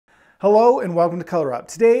Hello and welcome to Color Up.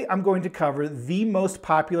 Today I'm going to cover the most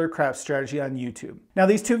popular craps strategy on YouTube. Now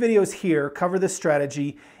these two videos here cover this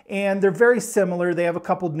strategy and they're very similar. They have a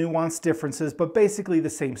couple nuanced differences, but basically the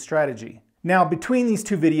same strategy. Now between these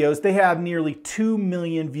two videos, they have nearly 2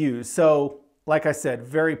 million views. So like I said,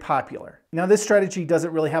 very popular. Now this strategy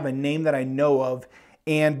doesn't really have a name that I know of.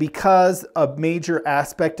 And because a major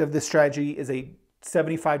aspect of this strategy is a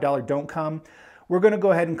 $75 don't come, we're going to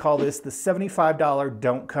go ahead and call this the $75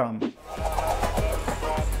 don't come.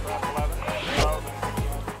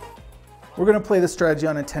 We're going to play the strategy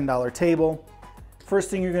on a $10 table. First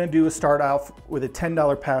thing you're going to do is start out with a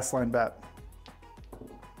 $10 pass line bet.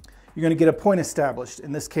 You're going to get a point established.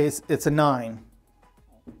 In this case, it's a 9.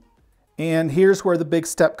 And here's where the big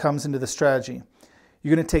step comes into the strategy.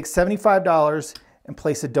 You're going to take $75 and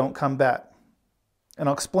place a don't come bet. And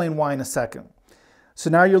I'll explain why in a second. So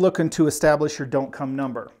now you're looking to establish your don't come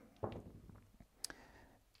number.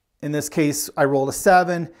 In this case, I rolled a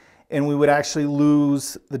 7 and we would actually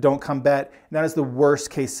lose the don't come bet. And that is the worst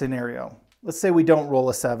case scenario. Let's say we don't roll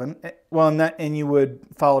a 7. Well, and you would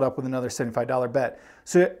follow it up with another $75 bet.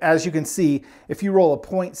 So as you can see, if you roll a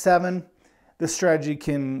 0.7, this strategy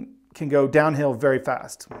can go downhill very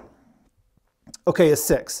fast. Okay, a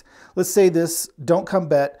 6. Let's say this don't come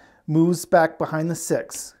bet moves back behind the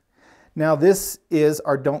 6. Now this is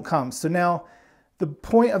our don't come. So now the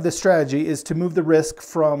point of the strategy is to move the risk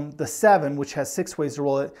from the 7, which has 6 ways to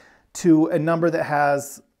roll it, to a number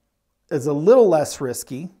that is a little less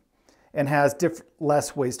risky and has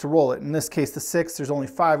less ways to roll it. In this case, the 6, there's only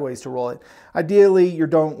 5 ways to roll it. Ideally, your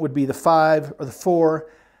don't would be the 5 or the 4,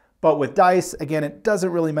 but with dice, again, it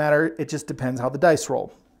doesn't really matter. It just depends how the dice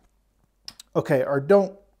roll. Okay, our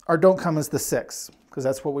don't come is the 6, because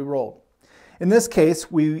that's what we rolled. In this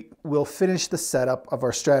case, we will finish the setup of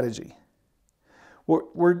our strategy.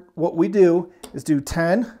 What we do is do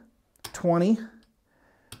 10, 20,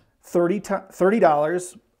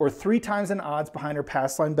 $30, or 3 times an odds behind our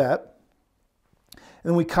pass line bet. And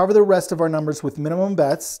then we cover the rest of our numbers with minimum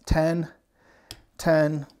bets, 10,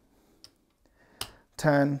 10,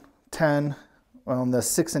 10, 10. Well, and the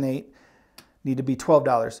 6 and 8 need to be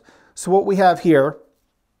 $12. So what we have here,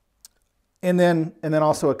 and then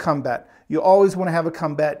also a come bet. You always want to have a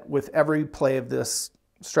come bet with every play of this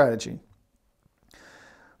strategy.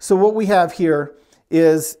 So what we have here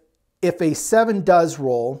is if a 7 does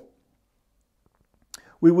roll,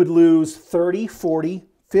 we would lose $30, $40,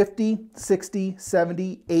 $50, $60,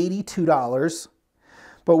 $70, $82,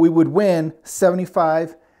 but we would win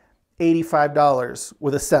 $75, $85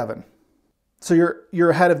 with a 7. So you're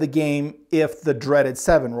ahead of the game if the dreaded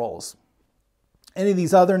 7 rolls. Any of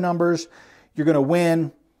these other numbers, you're going to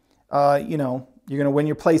win. You're going to win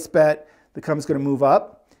your place bet. The come's going to move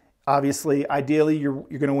up. Obviously, ideally, you're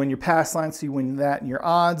going to win your pass line, so you win that in your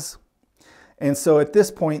odds. And so at this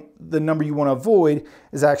point, the number you want to avoid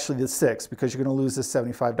is actually the 6, because you're going to lose this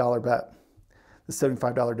 $75 bet. The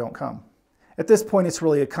 $75 don't come. At this point, it's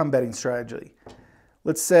really a come betting strategy.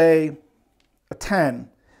 Let's say a 10.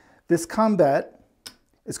 This come bet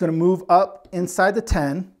is going to move up inside the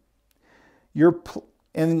 10.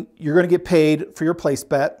 And you're going to get paid for your place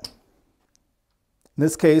bet. In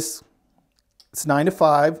this case, it's 9 to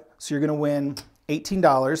 5, so you're going to win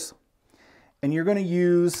 $18. And you're going to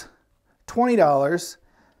use $20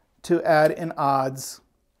 to add in odds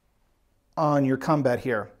on your come bet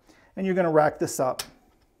here. And you're going to rack this up.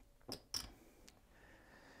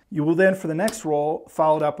 You will then, for the next roll,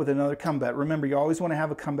 follow it up with another come bet. Remember, you always want to have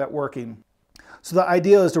a come bet working. So the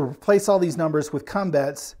idea is to replace all these numbers with come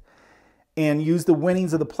bets and use the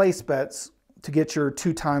winnings of the place bets to get your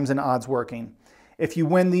 2 times in odds working. If you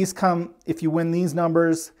win these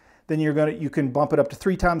numbers, then you can bump it up to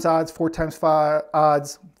 3 times odds, 4 times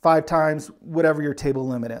odds, 5 times, whatever your table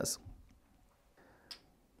limit is.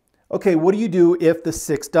 Okay, what do you do if the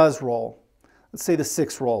 6 does roll? Let's say the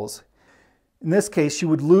 6 rolls. In this case, you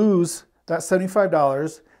would lose that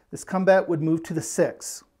 $75. This come bet would move to the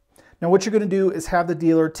 6. Now what you're going to do is have the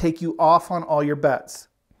dealer take you off on all your bets.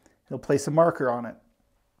 He'll place a marker on it.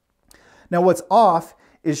 Now what's off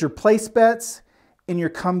is your place bets and your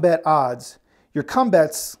come bet odds. Your come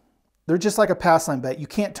bets, they're just like a pass line bet. You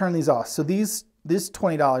can't turn these off. So this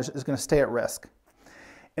 $20 is going to stay at risk.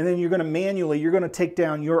 And then you're going to take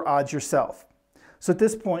down your odds yourself. So at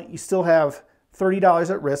this point, you still have $30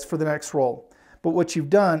 at risk for the next roll. But what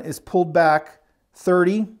you've done is pulled back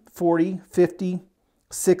 30, 40, 50,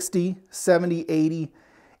 60, 70, 80,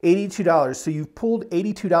 $82. So you've pulled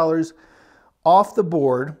 $82 off the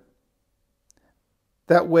board.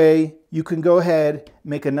 That way you can go ahead,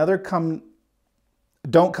 make another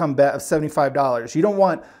don't come bet of $75. You don't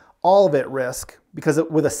want all of it at risk. because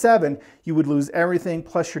with a 7, you would lose everything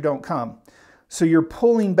plus your don't come. So you're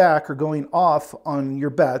pulling back or going off on your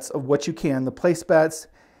bets of what you can, the place bets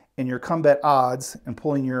and your come bet odds, and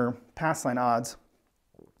pulling your pass line odds.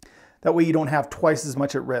 That way you don't have twice as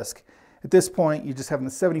much at risk. At this point, you just have the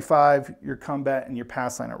 75, your come bet, and your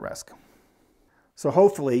pass line at risk. So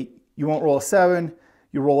hopefully you won't roll a 7,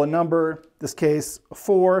 you roll a number, this case a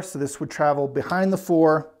 4, so this would travel behind the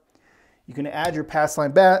 4. You can add your pass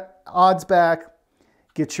line bet odds back,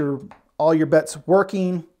 get all your bets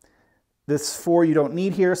working. This 4 you don't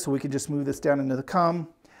need here, so we can just move this down into the come.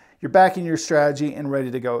 You're back in your strategy and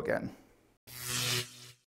ready to go again.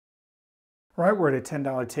 All right, we're at a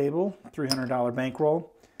 $10 table, $300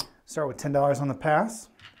 bankroll. Start with $10 on the pass.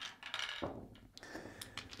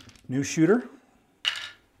 New shooter.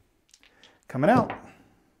 Coming out.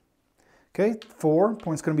 Okay, 4,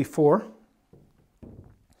 point's gonna be 4.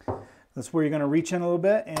 That's where you're gonna reach in a little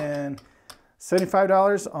bit, and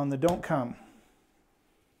 $75 on the don't come.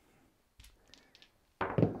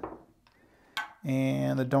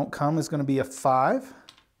 And the don't come is gonna be a 5,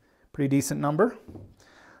 pretty decent number.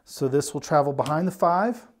 So this will travel behind the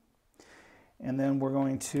 5, and then we're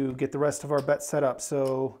going to get the rest of our bets set up.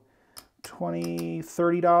 So $20,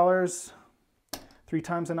 $30, 3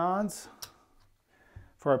 times in odds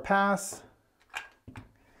for our pass,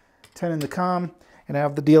 10 in the come, and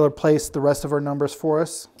have the dealer place the rest of our numbers for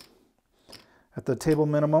us at the table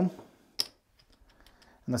minimum.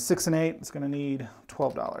 And the 6 and 8 is going to need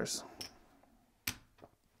 $12.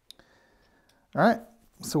 All right,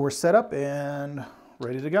 so we're set up and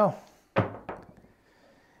ready to go.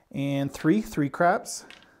 And 3 craps.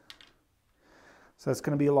 So that's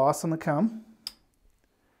going to be a loss on the come.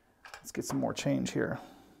 Let's get some more change here.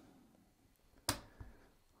 Let's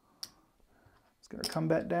get our come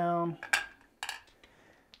bet down.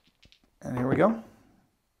 And here we go.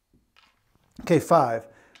 Okay, 5.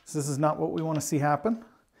 So this is not what we want to see happen.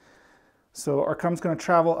 So our come's going to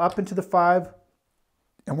travel up into the 5,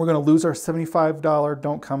 and we're going to lose our $75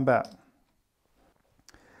 don't come bet.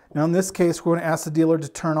 Now in this case, we're going to ask the dealer to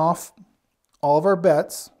turn off all of our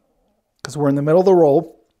bets because we're in the middle of the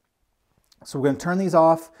roll. So we're going to turn these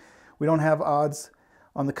off. We don't have odds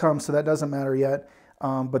on the come, so that doesn't matter yet.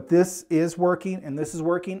 But this is working and this is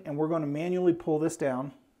working, and we're going to manually pull this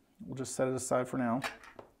down. We'll just set it aside for now.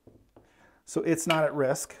 So it's not at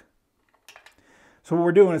risk. So what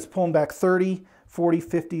we're doing is pulling back $30, $40,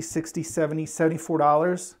 $50, $60, $70,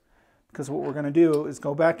 $74, because what we're going to do is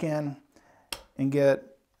go back in and bet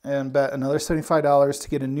another $75 to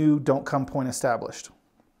get a new don't come point established.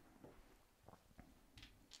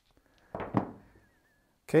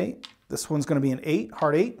 Okay, this one's going to be an 8,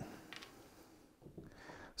 hard 8.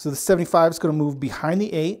 So the 75 is going to move behind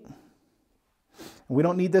the 8. And we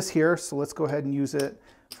don't need this here, so let's go ahead and use it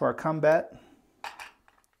for our come bet.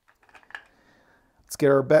 Let's get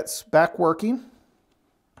our bets back working.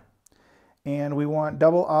 And we want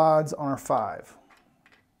double odds on our 5.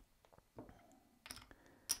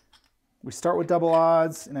 We start with double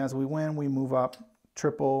odds, and as we win, we move up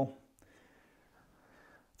triple,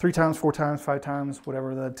 3 times, 4 times, 5 times,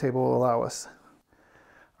 whatever the table will allow us.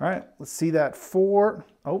 All right, let's see that 4.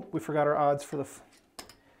 Oh, we forgot our odds for the.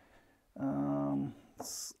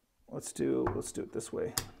 Let's do it this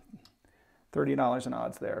way. $30 in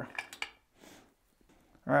odds there.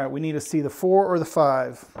 All right, we need to see the 4 or the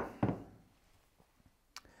 5.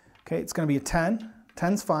 Okay, it's going to be a 10.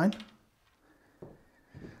 10's fine.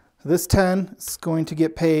 So this 10 is going to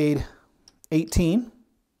get paid 18.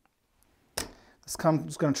 This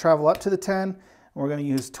is going to travel up to the 10, and we're going to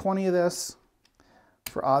use 20 of this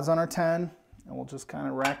for odds on our 10, and we'll just kind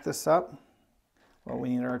of rack this up. Well, we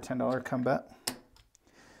need our $10 come bet.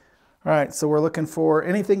 All right, so we're looking for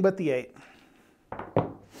anything but the 8.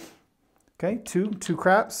 Okay, two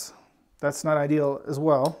craps. That's not ideal as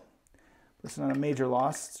well. It's not a major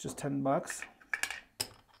loss, it's just 10 bucks.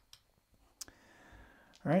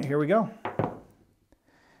 All right, here we go.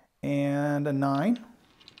 And a 9.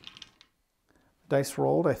 Dice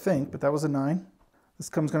rolled, I think, but that was a 9. This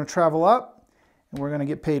come's going to travel up, and we're going to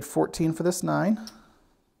get paid 14 for this 9.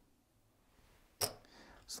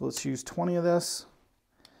 So let's use 20 of this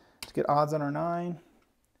to get odds on our 9.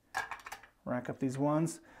 Rack up these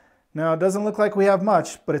ones. Now, it doesn't look like we have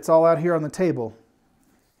much, but it's all out here on the table.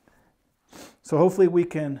 So hopefully we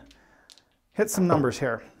can hit some numbers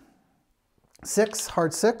here. 6,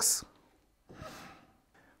 hard 6.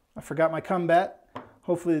 I forgot my come bet.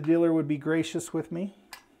 Hopefully the dealer would be gracious with me.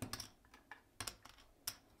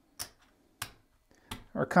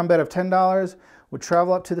 Our come bet of $10 would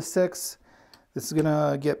travel up to the 6. This is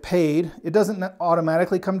gonna get paid. It doesn't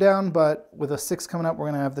automatically come down, but with a 6 coming up, we're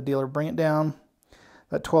gonna have the dealer bring it down.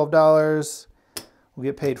 At $12, we'll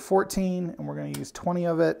get paid 14, and we're going to use 20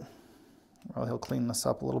 of it. Well, he'll clean this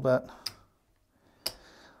up a little bit.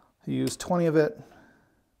 He'll use 20 of it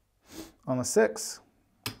on the 6.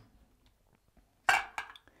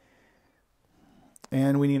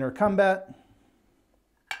 And we need our come bet.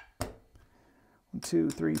 1, 2,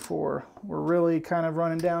 3, 4. We're really kind of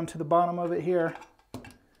running down to the bottom of it here.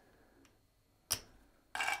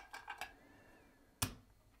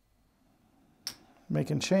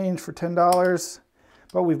 Making change for $10,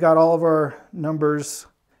 but we've got all of our numbers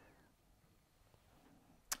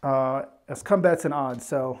as come bets and odds.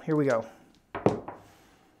 So here we go.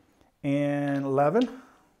 And 11.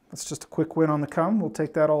 That's just a quick win on the come. We'll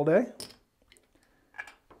take that all day.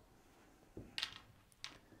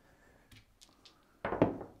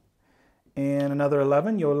 And another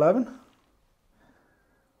 11, yo 11.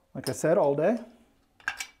 Like I said, all day.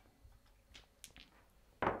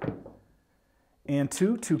 And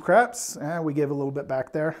 2 craps. We gave a little bit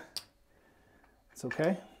back there. It's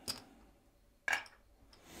okay.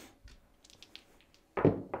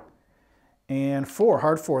 And 4,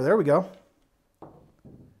 hard 4. There we go.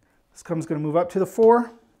 This come's going to move up to the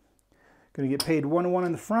 4. Going to get paid 1 to 1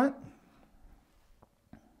 in the front.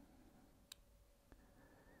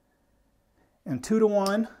 And 2 to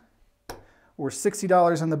 1. We're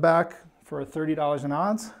 $60 in the back for $30 in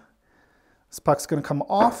odds. This puck's going to come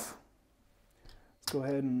off. Let's go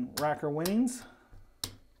ahead and rack our winnings.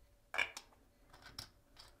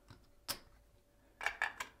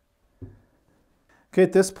 Okay,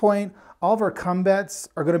 at this point, all of our come bets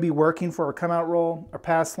are going to be working for our come out roll, our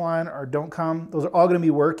pass line, our don't come. Those are all going to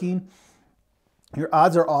be working. Your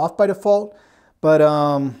odds are off by default, but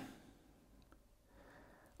I'm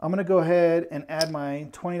going to go ahead and add my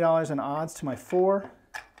 $20 in odds to my 4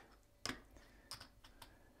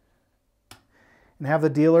 and have the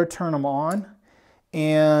dealer turn them on.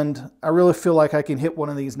 And I really feel like I can hit one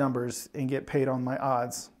of these numbers and get paid on my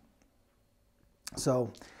odds.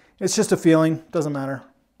 So it's just a feeling, doesn't matter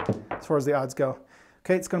as far as the odds go.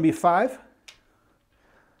 Okay, it's going to be 5.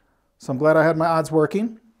 So I'm glad I had my odds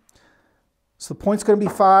working. So the point's going to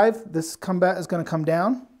be 5. This come bet is going to come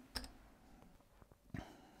down.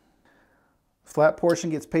 Flat portion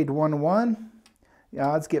gets paid 1 to 1. The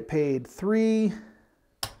odds get paid 3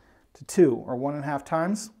 to 2, or 1.5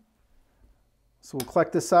 times. So we'll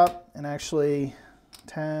collect this up and actually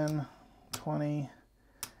 10, 20,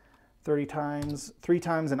 30 times, 3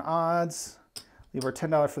 times in odds. Leave our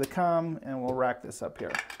 $10 for the come, and we'll rack this up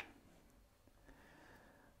here.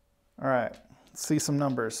 All right, let's see some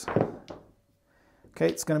numbers. Okay,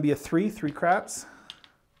 it's going to be a 3 craps.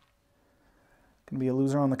 Going to be a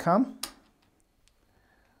loser on the come.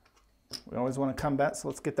 We always want to come bet, so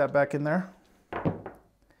let's get that back in there.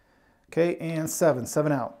 Okay, and 7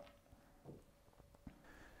 out.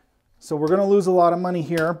 So we're going to lose a lot of money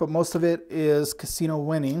here, but most of it is casino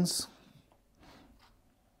winnings.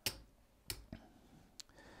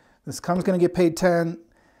 This come's going to get paid 10.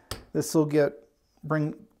 This will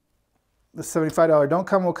bring the $75 don't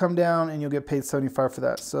come will come down, and you'll get paid 75 for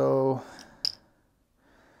that. So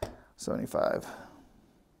 75.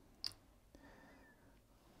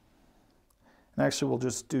 And actually, we'll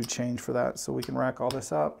just do change for that so we can rack all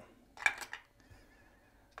this up.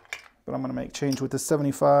 But I'm going to make change with the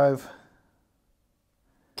 75,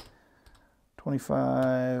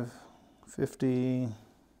 25, 50,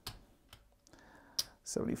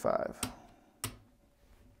 75.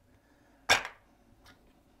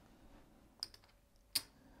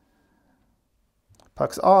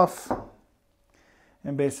 Puck's off.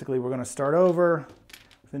 And basically, we're going to start over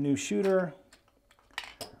with a new shooter.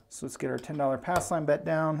 So let's get our $10 pass line bet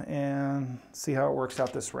down and see how it works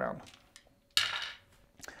out this round.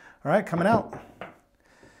 All right, coming out.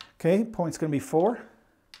 Okay, point's going to be 4.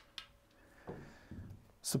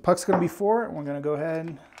 So puck's going to be 4, and we're going to go ahead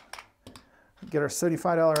and get our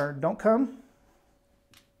 $75 don't come.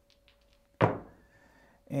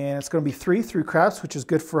 And it's going to be 3 craps, which is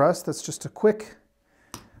good for us. That's just a quick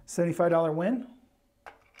 $75 win.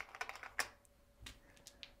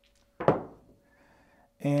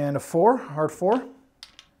 And a 4, hard 4.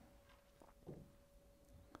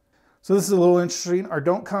 So this is a little interesting. Our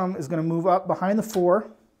don't come is going to move up behind the 4.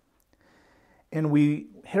 And we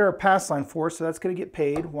hit our pass line 4, so that's going to get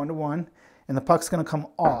paid 1 to 1. And the puck's going to come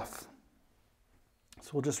off.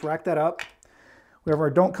 So we'll just rack that up. We have our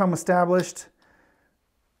don't come established.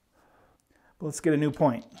 But let's get a new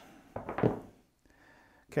point.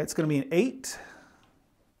 Okay, it's going to be an 8.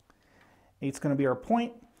 8's going to be our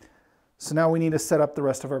point. So now we need to set up the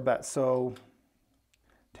rest of our bets. So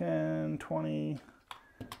 10, 20,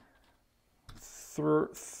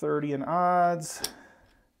 30 in odds,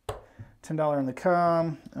 $10 in the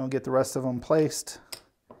come, and we'll get the rest of them placed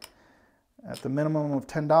at the minimum of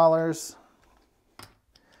 $10.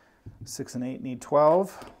 6 and 8 need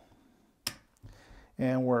 12.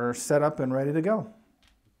 And we're set up and ready to go.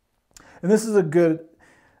 And this is a good,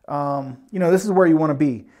 this is where you want to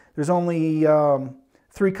be. There's only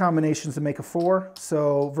 3 combinations to make a 4,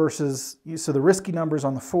 so the risky number's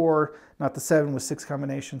on the 4, not the 7 with 6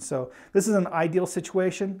 combinations. So this is an ideal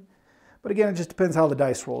situation, but again, it just depends how the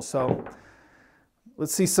dice rolls. So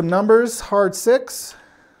let's see some numbers. Hard 6,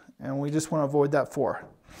 and we just want to avoid that 4.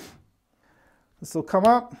 This will come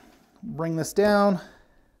up, bring this down.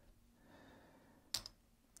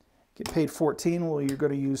 Get paid 14. Well, you're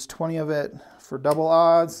going to use 20 of it for double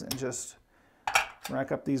odds and just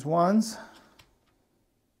rack up these ones.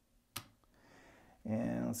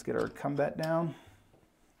 And let's get our come bet down.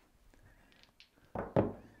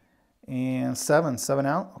 And 7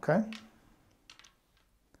 out, okay.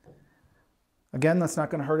 Again, that's not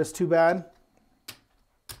going to hurt us too bad.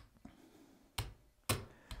 Going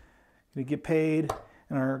to get paid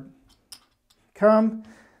in our come.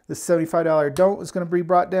 This $75 don't is going to be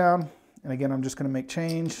brought down. And again, I'm just going to make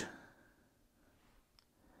change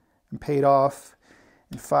and paid off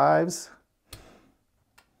in 5s.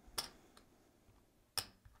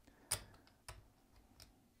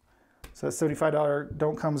 So that $75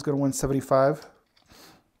 don't come is going to win 75.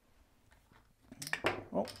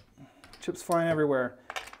 Oh, chips flying everywhere.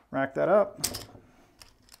 Rack that up.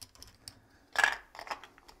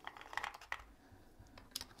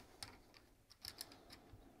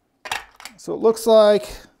 So it looks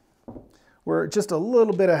like we're just a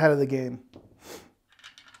little bit ahead of the game.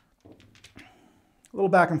 A little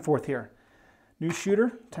back and forth here. New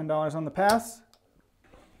shooter, $10 on the pass.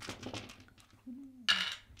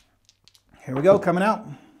 Here we go, coming out.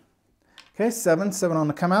 Okay, 7 on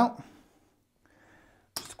the come out.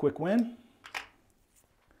 Just a quick win.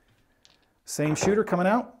 Same shooter coming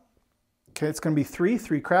out. Okay, it's going to be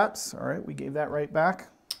 3 craps. All right, we gave that right back.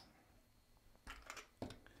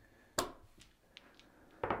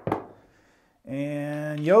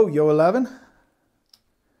 And yo 11.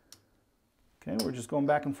 Okay, we're just going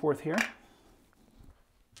back and forth here.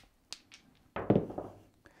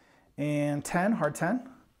 And 10, hard 10.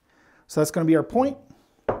 So that's going to be our point.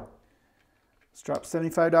 Let's drop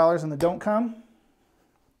 $75 on the don't come.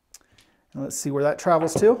 And let's see where that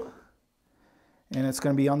travels to. And it's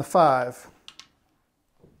going to be on the 5.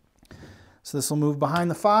 So this will move behind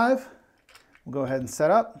the 5. We'll go ahead and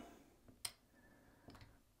set up.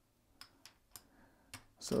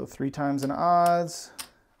 So 3 times in odds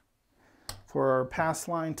for our pass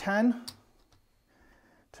line 10.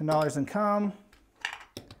 $10 in come.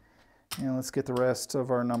 And let's get the rest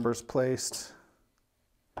of our numbers placed.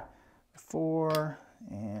 4,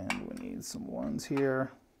 and we need some 1s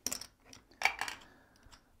here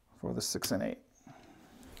for the 6 and 8.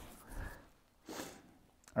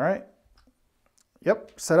 All right.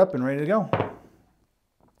 Yep, set up and ready to go.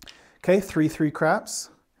 Okay, 3 craps.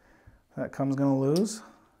 That come's going to lose.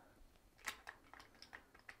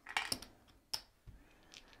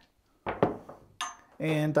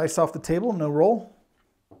 And dice off the table, no roll.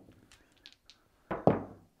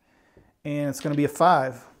 And it's going to be a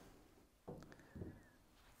 5.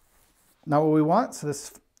 Not what we want, so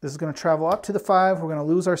this is going to travel up to the 5. We're going to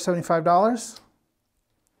lose our $75. At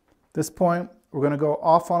this point, we're going to go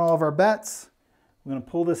off on all of our bets. We're going to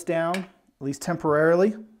pull this down, at least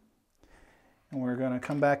temporarily. And we're going to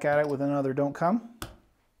come back at it with another don't come.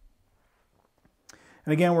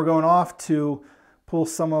 And again, we're going off to pull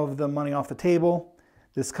some of the money off the table.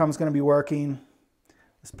 This come's going to be working.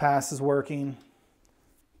 This pass is working.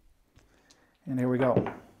 And here we go.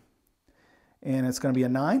 And it's going to be a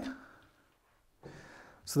 9.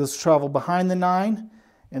 So this will travel behind the 9.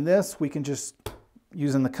 And this we can just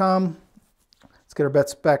use in the come. Let's get our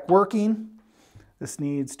bets back working. This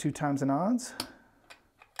needs 2 times in odds.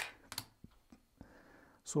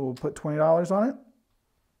 So we'll put $20 on it.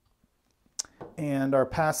 And our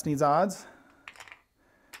pass needs odds.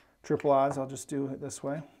 Triple odds, I'll just do it this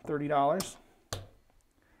way, $30. All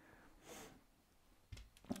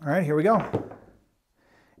right, here we go.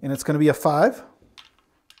 And it's going to be a 5.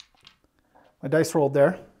 My dice rolled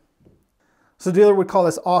there. So the dealer would call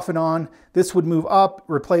this off and on. This would move up,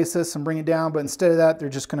 replace this, and bring it down, but instead of that, they're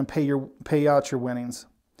just going to pay out your winnings.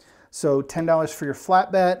 So $10 for your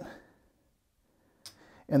flat bet,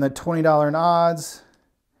 and the $20 in odds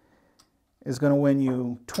is going to win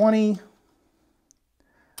you 20.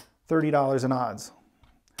 $30 in odds.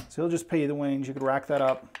 So he'll just pay you the winnings. You could rack that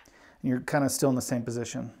up and you're kind of still in the same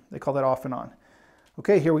position. They call that off and on.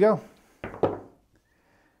 Okay, here we go.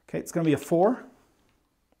 Okay, it's going to be a 4.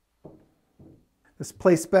 This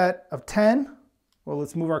place bet of 10, well,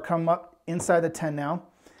 let's move our come up inside the 10 now.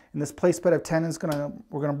 And this place bet of 10 is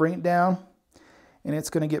we're gonna bring it down, and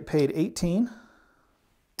it's gonna get paid 18.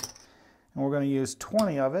 And we're gonna use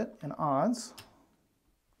 20 of it in odds.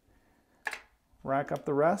 Rack up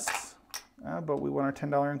the rest, but we want our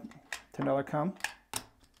 $10 come.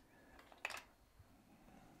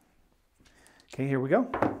 Okay, here we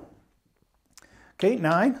go. Okay,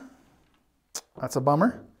 9. That's a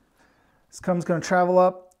bummer. This come's going to travel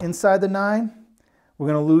up inside the 9. We're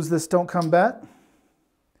going to lose this don't come bet.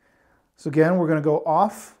 So again, we're going to go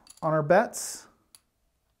off on our bets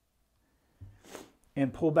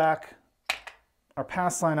and pull back our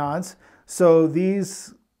pass line odds. So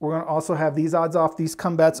these, we're going to also have these odds off. These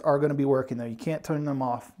come bets are going to be working though. You can't turn them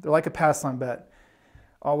off. They're like a pass line bet,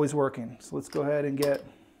 always working. So let's go ahead and get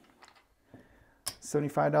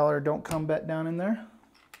 $75 don't come bet down in there.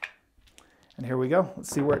 And here we go. Let's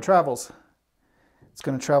see where it travels. It's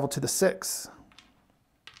going to travel to the 6.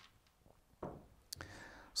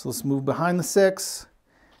 So let's move behind the 6,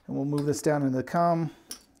 and we'll move this down into the come.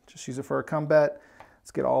 Just use it for a come bet.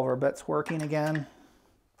 Let's get all of our bets working again.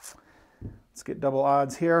 Let's get double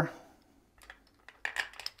odds here.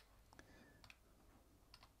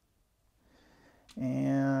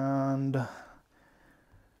 And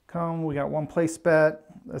come, we got one place bet.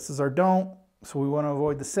 This is our don't, so we want to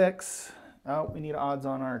avoid the 6. Oh, we need odds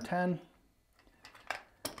on our 10.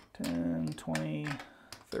 10, 20,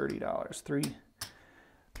 $30.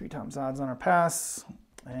 Three times odds on our pass.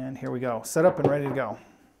 And here we go. Set up and ready to go.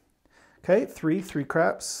 Okay, three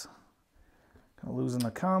craps. Kind of losing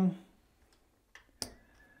the come. It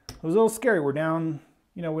was a little scary. We're down,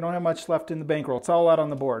 we don't have much left in the bankroll. It's all out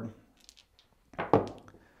on the board.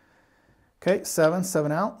 Okay,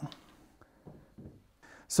 7 out.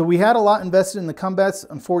 So we had a lot invested in the come bets.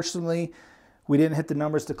 Unfortunately, we didn't hit the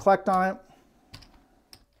numbers to collect on it.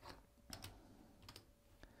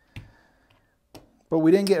 But we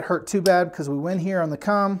didn't get hurt too bad because we win here on the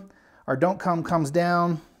come. Our don't come comes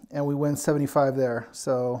down, and we win 75 there.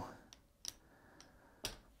 So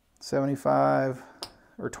 75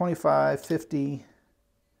 or 25, 50,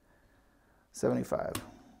 75.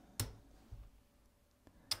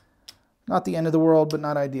 Not the end of the world, but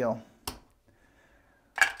not ideal.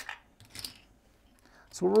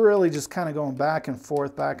 So we're really just kind of going back and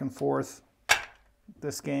forth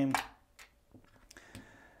this game.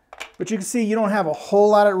 But you can see you don't have a whole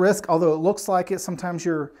lot at risk, although it looks like it. Sometimes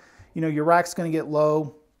your rack's going to get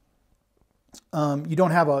low. You don't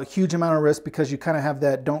have a huge amount of risk because you kind of have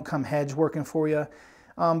that don't come hedge working for you.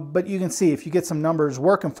 But you can see if you get some numbers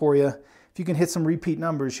working for you, if you can hit some repeat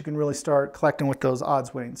numbers, you can really start collecting with those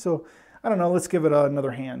odds winning. So I don't know, let's give it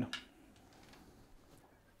another hand.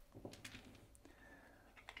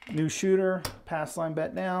 New shooter, pass line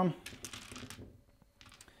bet down.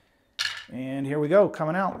 And here we go,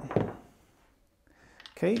 coming out.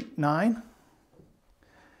 Okay, 9.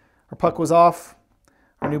 Our puck was off.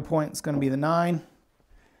 Our new point is going to be the 9.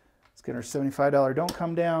 Let's get our $75 don't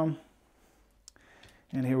come down.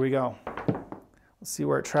 And here we go. Let's see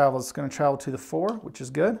where it travels. It's going to travel to the 4, which is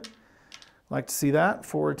good. Like to see that,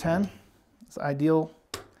 4 or 10. It's ideal.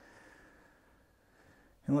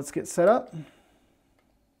 And let's get set up.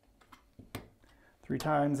 3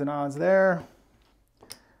 times in odds there.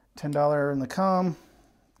 $10 in the come.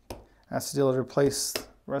 That's the deal to replace the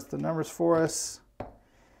rest of the numbers for us.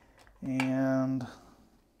 And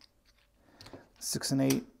 6 and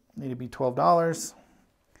 8 need to be $12.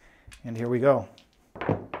 And here we go.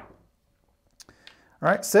 All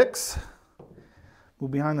right, 6.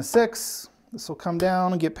 Move behind the 6. This will come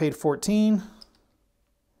down and get paid 14.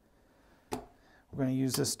 We're going to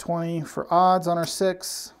use this 20 for odds on our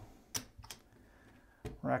 6.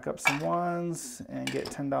 Rack up some 1s and get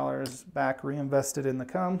 $10 back reinvested in the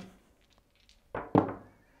come.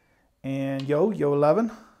 And yo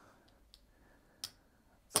 11.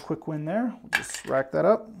 It's a quick win there. We'll just rack that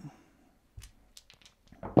up.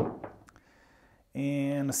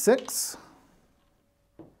 And a 6.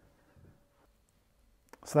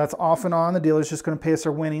 So that's off and on. The dealer's just going to pay us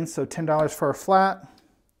our winnings. So $10 for our flat.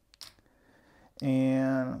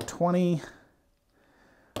 And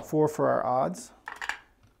 24 for our odds.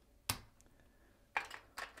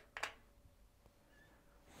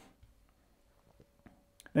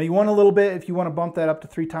 Now you want a little bit, if you want to bump that up to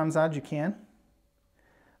 3 times odds, you can.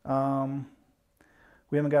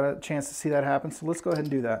 We haven't got a chance to see that happen, so let's go ahead and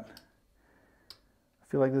do that. I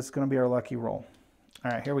feel like this is going to be our lucky roll.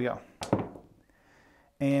 All right, here we go.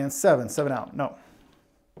 And 7 out, no.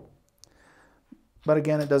 But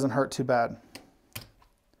again, it doesn't hurt too bad.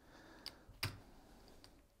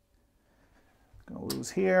 Gonna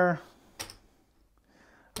lose here.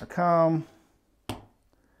 There come. There's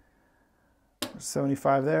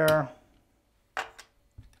 75 there.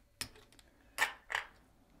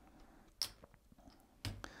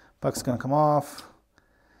 Buck's gonna come off.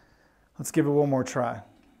 Let's give it one more try.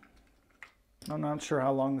 I'm not sure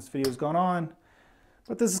how long this video's gone on,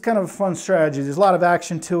 but this is kind of a fun strategy. There's a lot of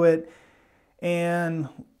action to it, and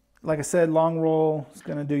like I said, long roll is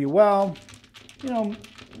gonna do you well. You know,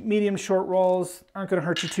 medium short rolls aren't gonna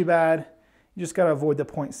hurt you too bad. You just gotta avoid the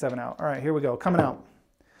 0.7 out. All right, here we go, coming out.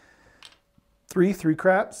 Three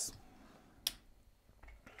craps.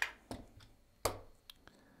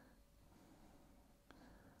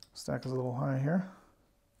 Stack is a little high here.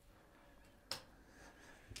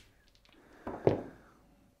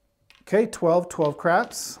 Okay, 12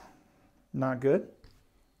 craps. Not good.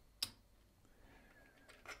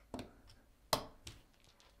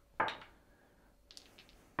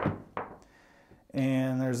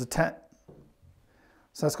 And there's a 10.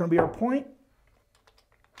 So that's going to be our point.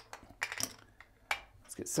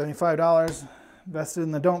 Let's get $75 invested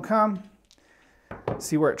in the don't come.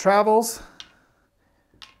 See where it travels.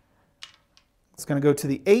 It's going to go to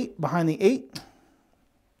the 8, behind the 8.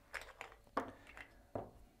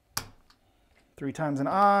 3 times in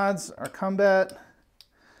odds, our come bet.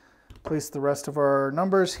 Place the rest of our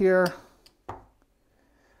numbers here.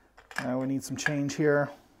 Now we need some change here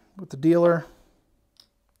with the dealer.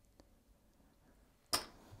 Get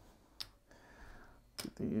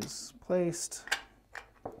these placed.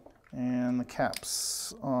 And the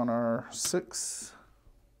caps on our 6.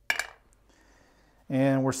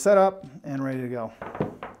 And we're set up and ready to go.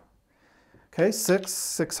 Okay,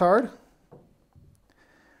 6 hard.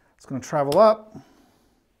 It's going to travel up.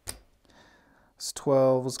 This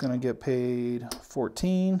 12 is going to get paid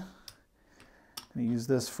 14. I'm going to use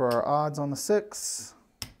this for our odds on the 6.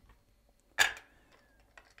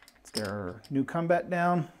 Let's get our new come bet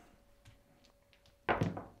down.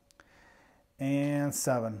 And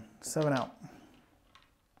 7 out.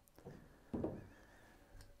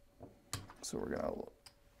 So we're gonna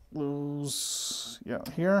lose, yeah,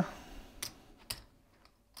 here.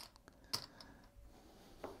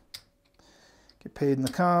 Get paid in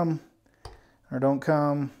the come, or don't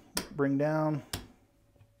come, bring down.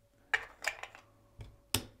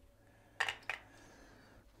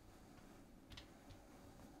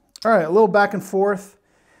 All right, a little back and forth.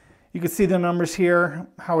 You can see the numbers here,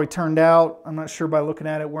 how we turned out. I'm not sure by looking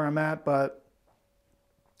at it where I'm at, but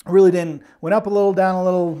I really didn't, went up a little, down a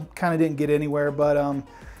little, kind of didn't get anywhere, but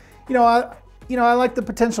you know, I like the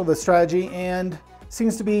potential of this strategy, and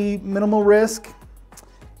seems to be minimal risk,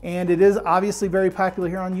 and it is obviously very popular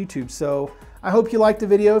here on YouTube. So I hope you liked the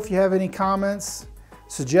video. If you have any comments,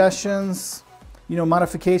 suggestions, you know,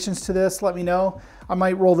 modifications to this, let me know. I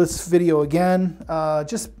might roll this video again.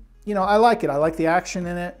 Just, you know, I like it. I like the action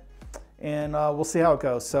in it, and we'll see how it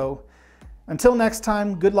goes. So until next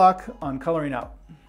time, good luck on coloring out.